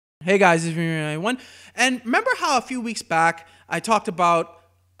Hey guys, it's me, and remember how a few weeks back I talked about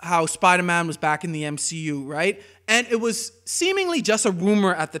how Spider-Man was back in the MCU, right? And it was seemingly just a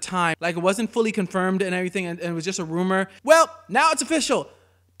rumor at the time. Like, it wasn't fully confirmed and everything, and it was just a rumor. Well, now it's official.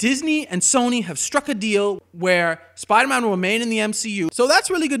 Disney and Sony have struck a deal where Spider-Man will remain in the MCU. So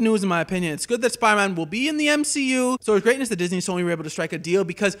that's really good news in my opinion. It's good that Spider-Man will be in the MCU. So it's greatness that Disney and Sony were able to strike a deal,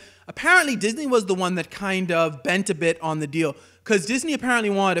 because apparently Disney was the one that kind of bent a bit on the deal. Because Disney apparently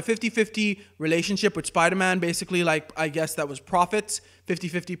wanted a 50-50 relationship with Spider-Man, basically, like, I guess that was profits,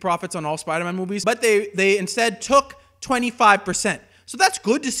 50-50 profits on all Spider-Man movies. But they instead took 25%. So that's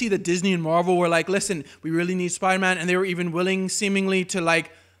good to see that Disney and Marvel were like, listen, we really need Spider-Man. And they were even willing, seemingly, to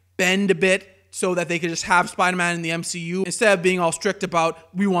like bend a bit so that they could just have Spider-Man in the MCU instead of being all strict about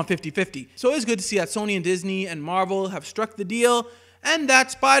we want 50-50. So it's good to see that Sony and Disney and Marvel have struck the deal and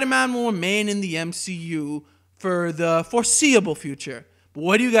that Spider-Man will remain in the MCU for the foreseeable future. But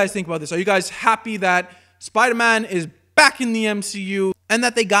what do you guys think about this? Are you guys happy that Spider-Man is back in the MCU and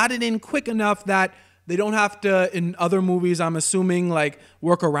that they got it in quick enough that they don't have to, in other movies, I'm assuming, like,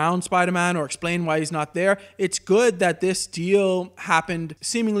 work around Spider-Man or explain why he's not there? It's good that this deal happened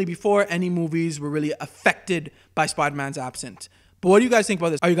seemingly before any movies were really affected by Spider-Man's absence. But what do you guys think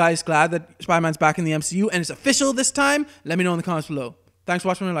about this? Are you guys glad that Spider-Man's back in the MCU and it's official this time? Let me know in the comments below. Thanks for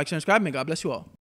watching. Like, share, and subscribe. May God bless you all.